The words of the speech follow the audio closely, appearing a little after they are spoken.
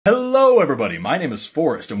Hello everybody, my name is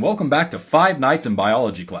Forrest and welcome back to 5 Nights in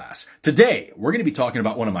Biology class. Today, we're going to be talking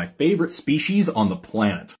about one of my favorite species on the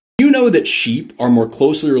planet. Do you know that sheep are more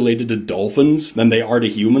closely related to dolphins than they are to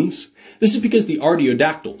humans? This is because the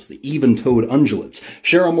artiodactyls, the even-toed ungulates,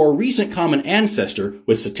 share a more recent common ancestor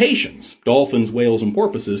with cetaceans, dolphins, whales, and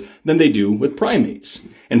porpoises, than they do with primates.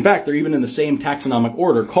 In fact, they're even in the same taxonomic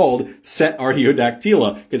order called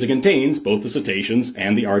Cetartiodactyla, because it contains both the cetaceans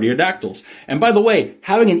and the artiodactyls. And by the way,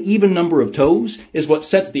 having an even number of toes is what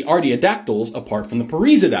sets the artiodactyls apart from the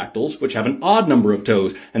perissodactyls, which have an odd number of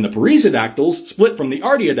toes. And the perissodactyls split from the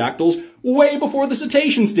artiodactyls way before the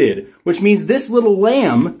cetaceans did, which means this little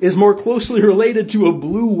lamb is more closely related to a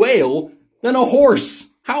blue whale than a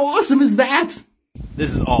horse. How awesome is that?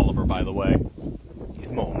 This is Oliver, by the way.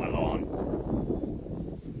 He's mowing my lawn.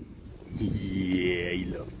 Yeah, he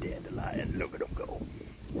loves dandelions. Look at him go.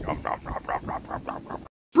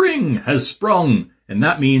 Spring has sprung, and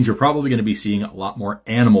that means you're probably going to be seeing a lot more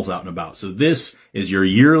animals out and about. So this is your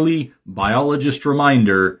yearly biologist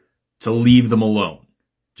reminder to leave them alone.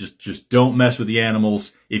 Just don't mess with the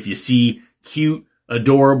animals. If you see cute,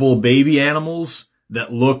 adorable baby animals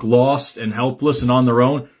that look lost and helpless and on their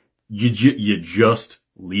own, you just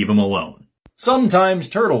leave them alone. Sometimes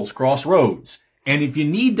turtles cross roads, and if you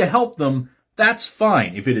need to help them, that's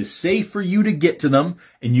fine. If it is safe for you to get to them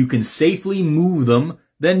and you can safely move them,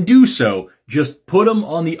 then do so. Just put them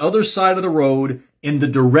on the other side of the road in the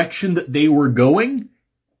direction that they were going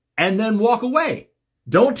and then walk away.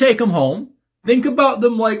 Don't take them home. Think about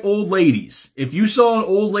them like old ladies. If you saw an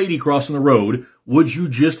old lady crossing the road, would you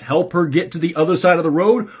just help her get to the other side of the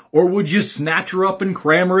road, or would you snatch her up and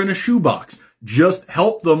cram her in a shoebox? Just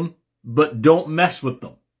help them, but don't mess with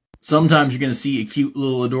them. Sometimes you're going to see a cute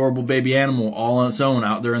little adorable baby animal all on its own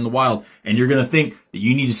out there in the wild, and you're going to think that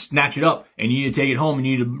you need to snatch it up and you need to take it home and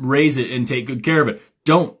you need to raise it and take good care of it.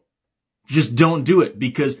 Don't. Just don't do it,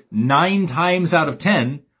 because 9 times out of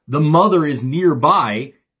 10, the mother is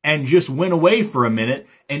nearby and just went away for a minute,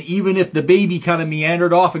 and even if the baby kind of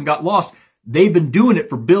meandered off and got lost, they've been doing it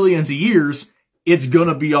for billions of years, it's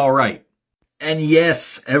gonna be alright. And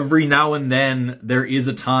yes, every now and then, there is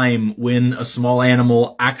a time when a small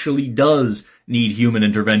animal actually does need human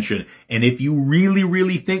intervention. And if you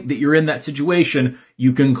really think that you're in that situation,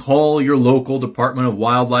 you can call your local Department of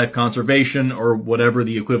Wildlife Conservation, or whatever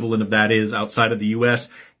the equivalent of that is outside of the US,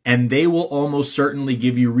 and they will almost certainly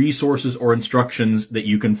give you resources or instructions that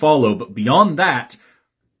you can follow. But beyond that,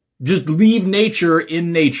 just leave nature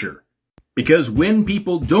in nature. Because when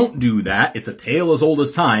people don't do that, it's a tale as old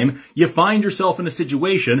as time. You find yourself in a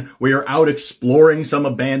situation where you're out exploring some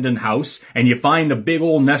abandoned house, and you find a big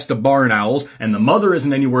old nest of barn owls, and the mother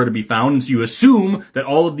isn't anywhere to be found, and so you assume that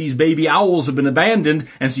all of these baby owls have been abandoned,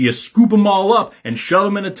 and so you scoop them all up and shove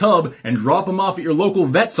them in a tub and drop them off at your local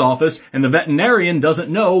vet's office, and the veterinarian doesn't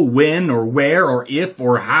know when or where or if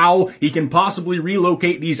or how he can possibly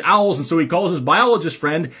relocate these owls, and so he calls his biologist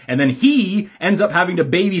friend, and then he ends up having to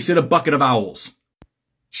babysit a bucket of owls.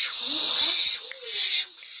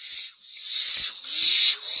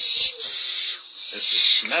 It's the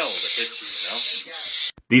smell that hits you, you know?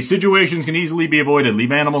 These situations can easily be avoided.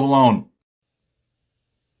 Leave animals alone.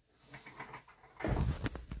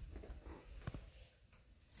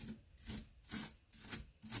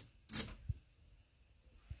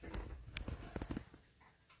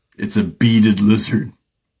 It's a beaded lizard.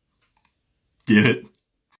 Get it?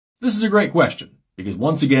 This is a great question, because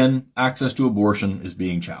once again, access to abortion is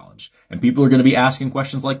being challenged. And people are going to be asking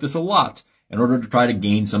questions like this a lot in order to try to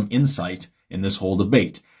gain some insight in this whole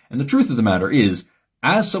debate. And the truth of the matter is,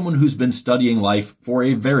 as someone who's been studying life for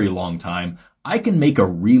a very long time, I can make a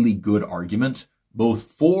really good argument both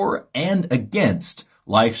for and against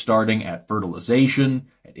life starting at fertilization,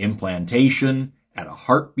 at implantation, at a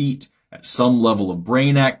heartbeat, at some level of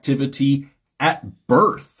brain activity, at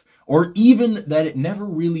birth, or even that it never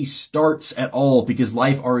really starts at all because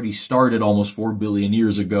life already started almost 4 billion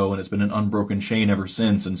years ago and it's been an unbroken chain ever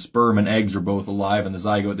since, and sperm and eggs are both alive and the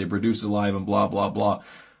zygote they produce is alive and blah, blah, blah.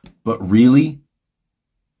 But really,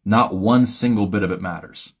 not one single bit of it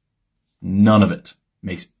matters. None of it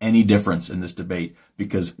makes any difference in this debate,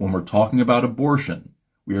 because when we're talking about abortion,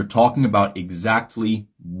 we are talking about exactly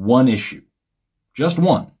one issue. Just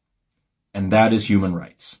one. And that is human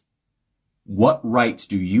rights. What rights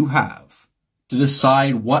do you have to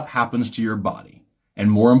decide what happens to your body? And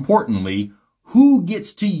more importantly, who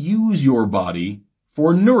gets to use your body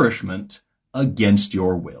for nourishment against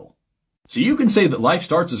your will? So you can say that life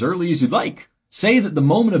starts as early as you'd like. Say that the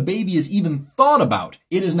moment a baby is even thought about,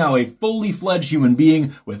 it is now a fully fledged human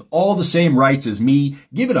being with all the same rights as me.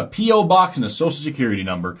 Give it a P.O. box and a social security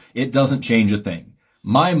number. It doesn't change a thing.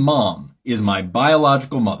 My mom is my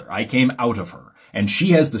biological mother. I came out of her, and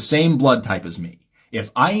she has the same blood type as me.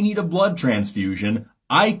 If I need a blood transfusion,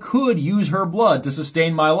 I could use her blood to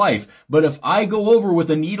sustain my life, but if I go over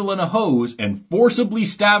with a needle and a hose and forcibly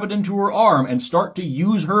stab it into her arm and start to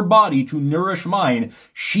use her body to nourish mine,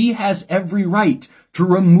 she has every right to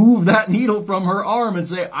remove that needle from her arm and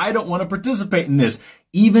say, I don't want to participate in this,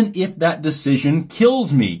 even if that decision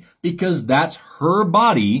kills me, because that's her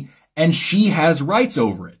body and she has rights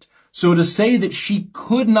over it. So to say that she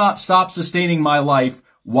could not stop sustaining my life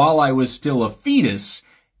while I was still a fetus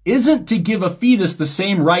isn't to give a fetus the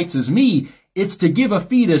same rights as me, it's to give a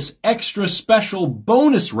fetus extra special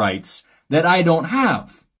bonus rights that I don't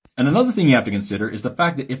have. And another thing you have to consider is the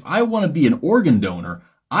fact that if I want to be an organ donor,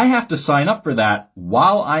 I have to sign up for that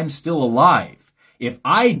while I'm still alive. If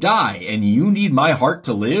I die and you need my heart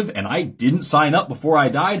to live and I didn't sign up before I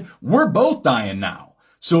died, we're both dying now.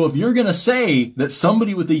 So if you're going to say that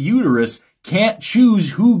somebody with a uterus can't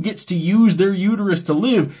choose who gets to use their uterus to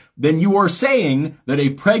live, then you are saying that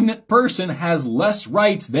a pregnant person has less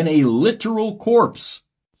rights than a literal corpse.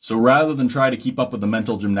 So rather than try to keep up with the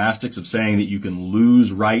mental gymnastics of saying that you can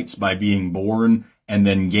lose rights by being born and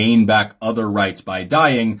then gain back other rights by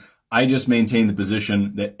dying, I just maintain the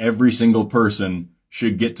position that every single person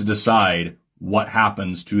should get to decide what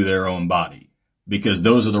happens to their own body. Because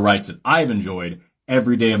those are the rights that I've enjoyed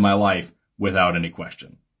every day of my life without any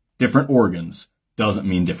question. Different organs doesn't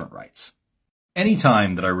mean different rights.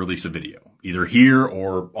 Anytime that I release a video, either here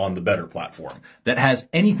or on the Better platform, that has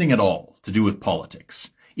anything at all to do with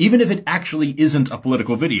politics, even if it actually isn't a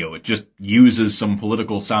political video, it just uses some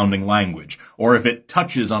political sounding language, or if it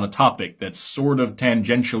touches on a topic that's sort of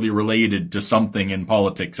tangentially related to something in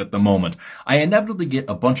politics at the moment, I inevitably get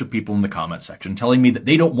a bunch of people in the comment section telling me that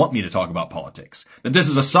they don't want me to talk about politics, that this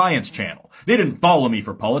is a science channel, they didn't follow me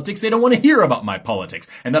for politics, they don't want to hear about my politics,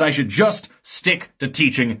 and that I should just stick to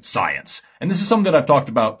teaching science. And this is something that I've talked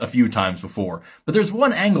about a few times before, but there's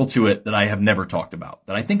one angle to it that I have never talked about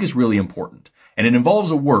that I think is really important. And it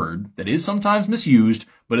involves a word that is sometimes misused,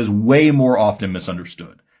 but is way more often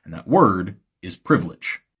misunderstood. And that word is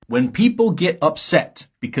privilege. When people get upset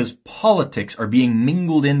because politics are being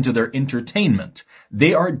mingled into their entertainment,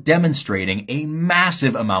 they are demonstrating a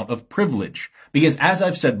massive amount of privilege. Because as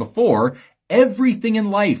I've said before, everything in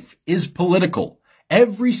life is political.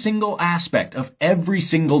 Every single aspect of every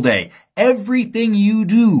single day, everything you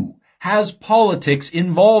do has politics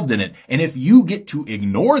involved in it. And if you get to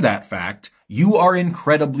ignore that fact, you are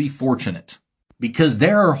incredibly fortunate. Because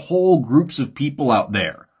there are whole groups of people out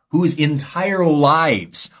there whose entire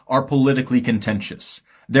lives are politically contentious.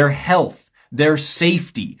 Their health, their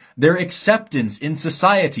safety, their acceptance in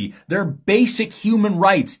society, their basic human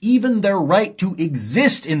rights, even their right to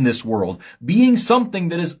exist in this world, being something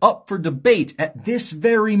that is up for debate at this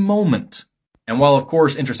very moment. And while, of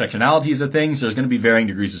course, intersectionality is a thing, so there's going to be varying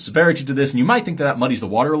degrees of severity to this, and you might think that that muddies the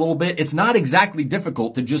water a little bit, it's not exactly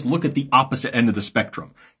difficult to just look at the opposite end of the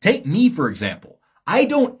spectrum. Take me, for example. I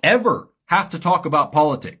don't ever have to talk about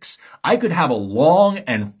politics. I could have a long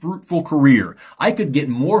and fruitful career. I could get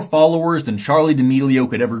more followers than Charlie D'Amelio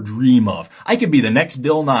could ever dream of. I could be the next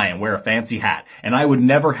Bill Nye and wear a fancy hat, and I would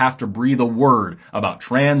never have to breathe a word about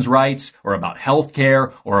trans rights, or about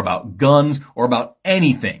healthcare, or about guns, or about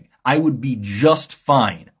anything. I would be just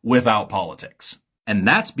fine without politics. And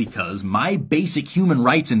that's because my basic human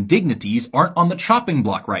rights and dignities aren't on the chopping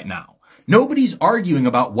block right now. Nobody's arguing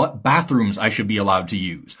about what bathrooms I should be allowed to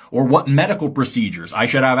use, or what medical procedures I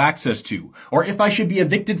should have access to, or if I should be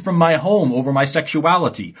evicted from my home over my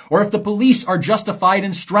sexuality, or if the police are justified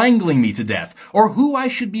in strangling me to death, or who I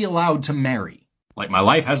should be allowed to marry. Like, my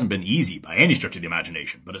life hasn't been easy by any stretch of the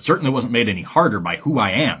imagination, but it certainly wasn't made any harder by who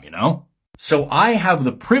I am, you know? So I have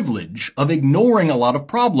the privilege of ignoring a lot of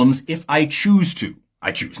problems if I choose to.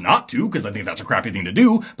 I choose not to, because I think that's a crappy thing to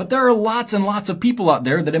do, but there are lots and lots of people out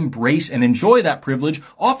there that embrace and enjoy that privilege,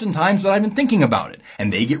 oftentimes without even thinking about it.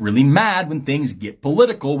 And they get really mad when things get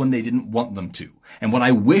political when they didn't want them to. And what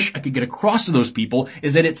I wish I could get across to those people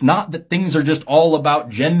is that it's not that things are just all about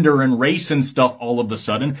gender and race and stuff all of a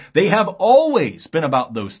sudden. They have always been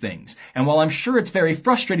about those things. And while I'm sure it's very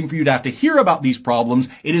frustrating for you to have to hear about these problems,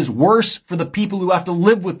 it is worse for the people who have to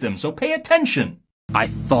live with them. So pay attention. I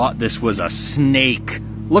thought this was a snake.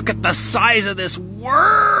 Look at the size of this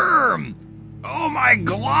worm! Oh my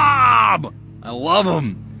glob! I love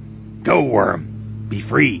him. Go, worm. Be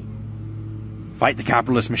free. Fight the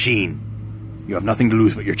capitalist machine. You have nothing to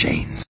lose but your chains.